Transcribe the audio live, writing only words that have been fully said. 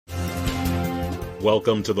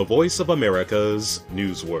Welcome to the Voice of America's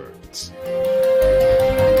Newswords.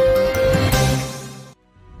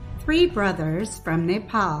 Three brothers from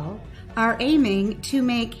Nepal are aiming to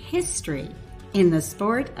make history in the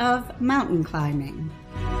sport of mountain climbing.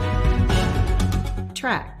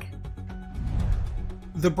 Trek.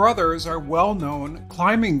 The brothers are well-known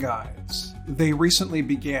climbing guides. They recently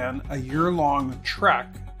began a year-long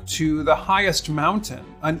trek to the highest mountain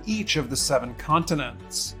on each of the 7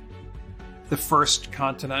 continents. The first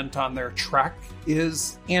continent on their trek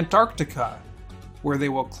is Antarctica, where they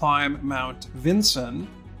will climb Mount Vinson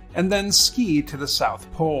and then ski to the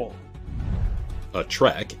South Pole. A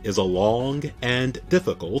trek is a long and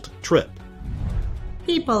difficult trip.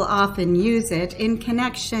 People often use it in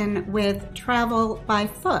connection with travel by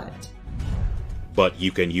foot. But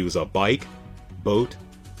you can use a bike, boat,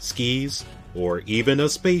 skis, or even a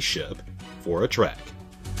spaceship for a trek.